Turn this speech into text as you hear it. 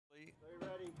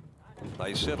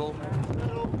They settle.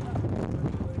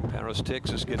 Paris,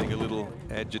 Texas getting a little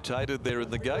agitated there in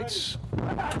the gates.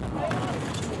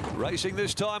 Racing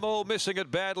this time, all missing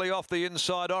it badly off the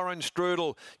inside. Orange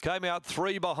Strudel came out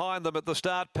 3 behind them at the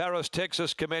start. Paris,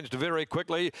 Texas commenced very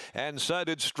quickly, and so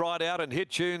did Stride Out and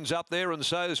Hit Tunes up there, and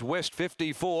so's West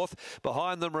 54th.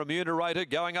 Behind them, Remunerator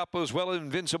going up as well.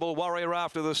 Invincible Warrior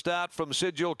after the start from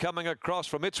Sigil coming across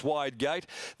from its wide gate.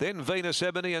 Then Venus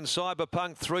Ebony and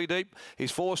Cyberpunk 3 deep.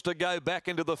 He's forced to go back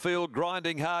into the field,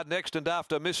 grinding hard next, and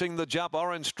after missing the jump,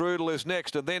 Orange Strudel is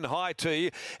next, and then High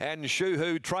Tea and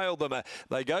Shuhu trailed them.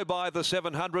 They go by the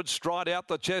 700. Stride Out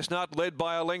the Chestnut led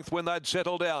by a length when they'd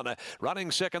settled down. Running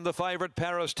second, the favourite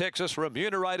Paris, Texas.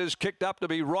 Remunerators kicked up to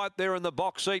be right there in the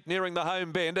box seat nearing the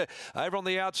home bend. Over on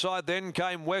the outside then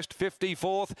came West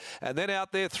 54th, and then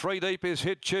out there 3 deep is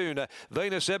Hit Tune.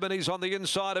 Venus Ebony's on the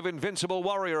inside of Invincible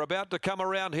Warrior, about to come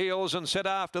around heels and set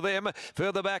after them.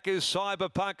 Further back is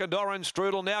Cyberpunk and Orange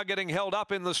Strudel, now getting held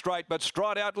up in the straight, but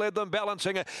Stride Out led them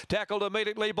balancing. Tackled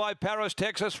immediately by Paris,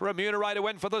 Texas. Remunerator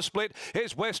went for the split.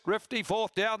 Here's West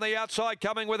 54th down the outside,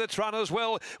 coming with its run as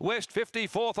well. West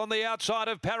 54th on the outside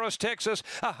of Paris, Texas.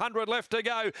 100 left to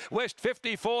go. West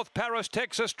 54th, Paris,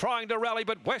 Texas trying to rally,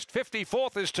 but West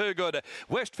 54th is too good.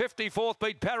 West 54th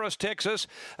beat Paris, Texas.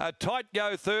 A tight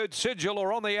go third. Sigil,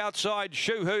 or on the outside,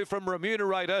 Shuhu from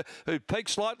Remunerator, who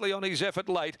peaked slightly on his effort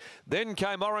late. Then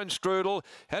came Orange Strudel.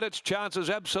 Had its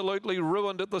chances absolutely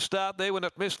ruined at the start there when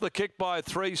it missed the kick by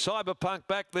 3. Cyberpunk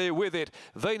back there with it.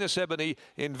 Venus Ebony,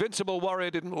 Invincible Warrior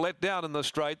didn't let down in the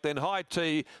straight. Then High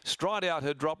Tea, Stride Out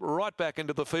had dropped right back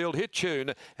into the field. Hit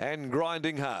Tune and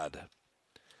Grinding Hard.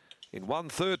 In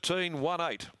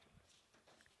 1:13.18.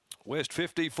 West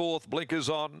 54th, blinkers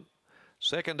on,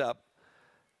 second up,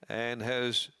 and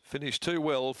has finished too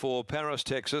well for Paris,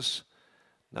 Texas.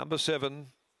 Number 7,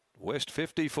 West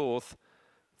 54th,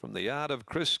 from the yard of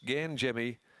Chris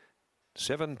Gangemi,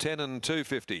 7.10 and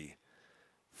 2.50.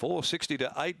 $4.60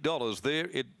 to $8 there.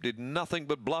 It did nothing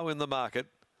but blow in the market.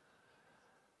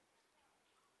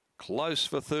 Close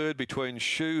for third between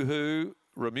Shuhu.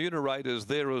 Remunerators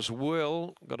there as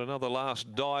well. Got another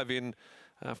last dive in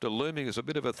after looming as a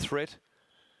bit of a threat.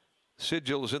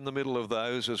 Sigil's in the middle of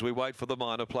those as we wait for the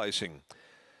minor placing.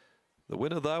 The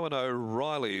winner, though, and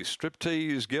O'Reilly,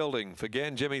 Striptease Gelding for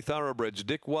Gangemi Thoroughbreds,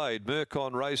 Dick Wade,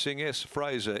 Mercon Racing, S.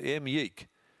 Fraser, M. Yeek.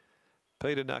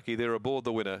 Peter Nucky there aboard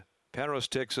the winner. Paris,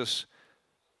 Texas,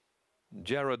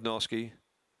 Jared Noski.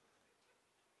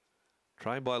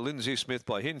 Trained by Lindsay Smith,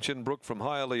 by Hinchinbrook from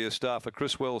Hialeah staff for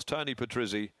Chris Wells, Tony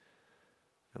Patrizzi.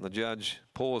 And the judge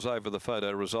paws over the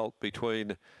photo result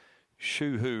between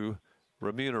Shuhu,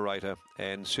 Remunerator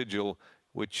and Sigil,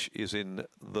 which is in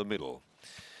the middle.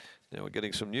 Now we're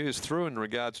getting some news through in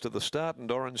regards to the start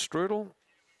and Orange Strudel,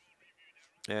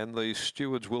 and the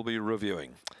stewards will be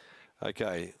reviewing.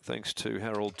 Okay, thanks to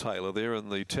Harold Taylor there in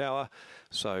the tower.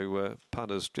 So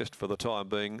punters, just for the time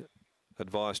being,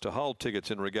 advised to hold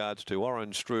tickets in regards to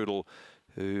Orange Strudel,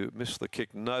 who missed the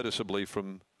kick noticeably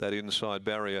from that inside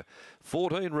barrier.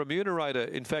 14 Remunerator,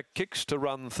 in fact, kicks to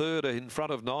run third in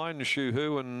front of 9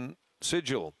 Shuhu and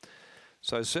Sigil.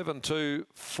 So 7-2,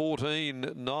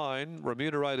 14-9.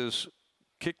 Remunerators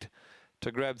kicked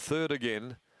to grab third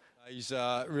again. He's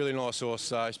a really nice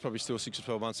horse. He's probably still 6 or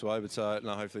 12 months away, but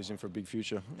no, hopefully he's in for a big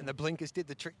future. And the blinkers did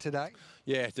the trick today?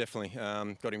 Yeah, definitely.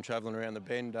 Got him travelling around the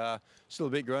bend. Still a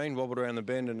bit green, wobbled around the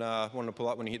bend, and wanted to pull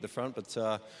up when he hit the front. But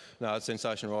no, it's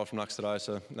sensational ride from Nux today,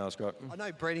 so no, it's great. I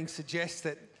know breeding suggests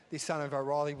that this son of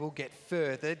O'Reilly will get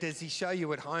further. Does he show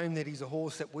you at home that he's a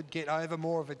horse that would get over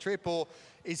more of a trip, or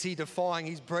is he defying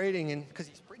his breeding, and because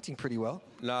he's sprinting pretty well?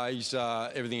 No, he's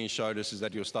everything he showed us is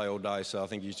that he'll stay all day, so I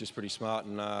think he's just pretty smart,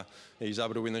 and he's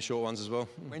able to win the short ones as well.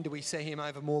 When do we see him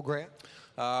over more ground?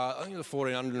 I think the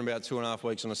 1400 in about 2.5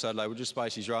 weeks on a Saturday. We'll just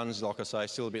space his runs, like I say,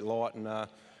 still a bit light and a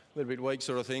little bit weak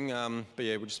sort of thing. But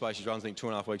yeah, we'll just space his runs. I think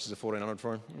 2.5 weeks is a 1400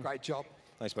 for him. Great job.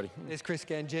 Thanks, buddy. There's Chris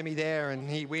Gangemi there, and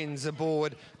he wins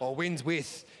aboard, or wins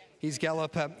with his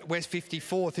galloper, West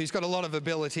 54th, who's got a lot of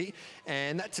ability,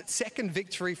 and that's its second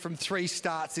victory from 3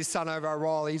 starts, this son of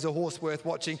O'Reilly. He's a horse worth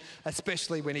watching,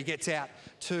 especially when he gets out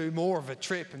to more of a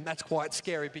trip, and that's quite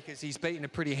scary because he's beaten a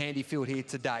pretty handy field here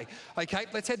today. Okay,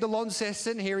 let's head to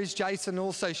Launceston. Here is Jason,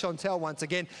 also Chantel once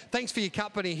again. Thanks for your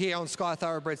company here on Sky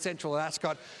Thoroughbred Central at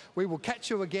Ascot. We will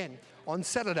catch you again on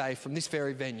Saturday from this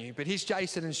very venue, but here's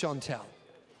Jason and Chantel.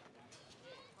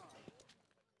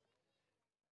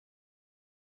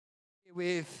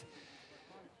 With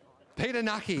Peter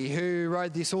Nucky, who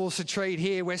rode this Orsa treat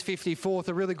here, West 54th,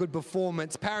 a really good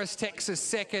performance. Paris, Texas,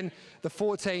 second. The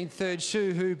 14th, third.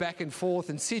 Shuhu back and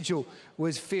fourth, and Sigil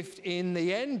was fifth in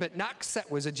the end. But Nux, that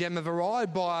was a gem of a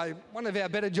ride by one of our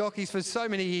better jockeys for so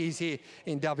many years here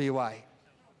in WA.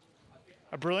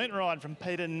 A brilliant ride from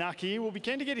Peter Nucky. We'll be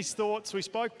keen to get his thoughts. We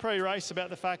spoke pre-race about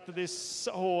the fact that this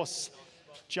horse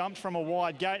jumped from a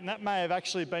wide gate, and that may have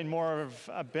actually been more of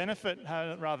a benefit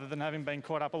rather than having been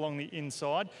caught up along the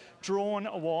inside. Drawn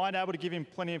wide, able to give him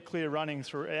plenty of clear running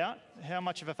throughout. How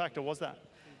much of a factor was that?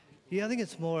 Yeah, I think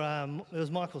it's more, it was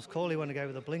Michael's call. He wanted to go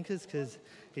with the blinkers because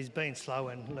he's been slow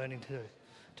and learning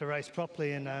to race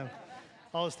properly. And I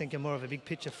was thinking more of a big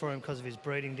picture for him because of his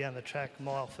breeding down the track a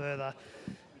mile further.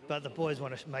 But the boys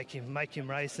want to make him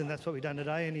race, and that's what we've done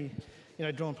today. And he,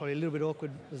 drawn probably a little bit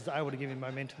awkward, was able to give him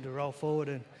momentum to roll forward.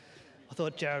 And I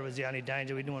thought Jared was the only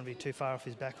danger. We didn't want to be too far off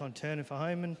his back on turn and for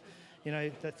home. And,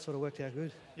 that sort of worked out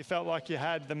good. You felt like you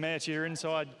had the mare to your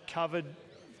inside covered,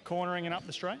 cornering and up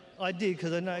the straight? I did,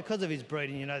 because I know, because of his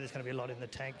breeding, there's going to be a lot in the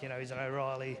tank. He's an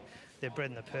O'Reilly. They're bred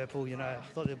in the purple. I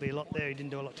thought there'd be a lot there. He didn't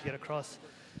do a lot to get across.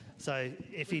 So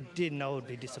if he didn't, I would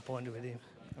be disappointed with him.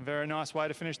 A very nice way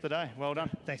to finish the day. Well done.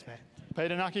 Thanks, mate.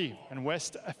 Peter Nucky and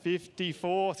West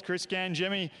 54th. Chris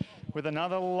Gangemi with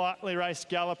another lightly raced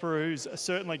galloper who's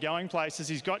certainly going places.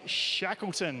 He's got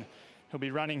Shackleton. He'll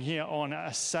be running here on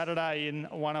a Saturday in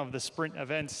one of the sprint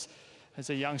events as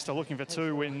a youngster looking for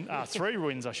three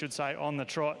wins, I should say, on the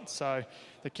trot. So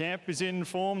the camp is in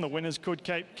form. The winners could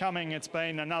keep coming. It's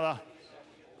been another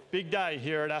big day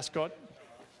here at Ascot.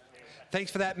 Thanks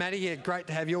for that, Matty. Yeah, great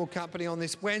to have your company on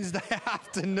this Wednesday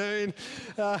afternoon.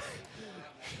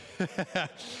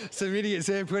 Some idiots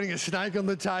there putting a snake on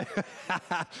the table.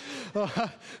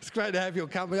 It's great to have your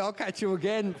company. I'll catch you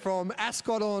again from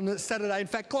Ascot on Saturday. In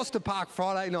fact, Gloucester Park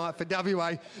Friday night for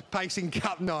WA Pacing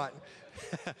Cup night.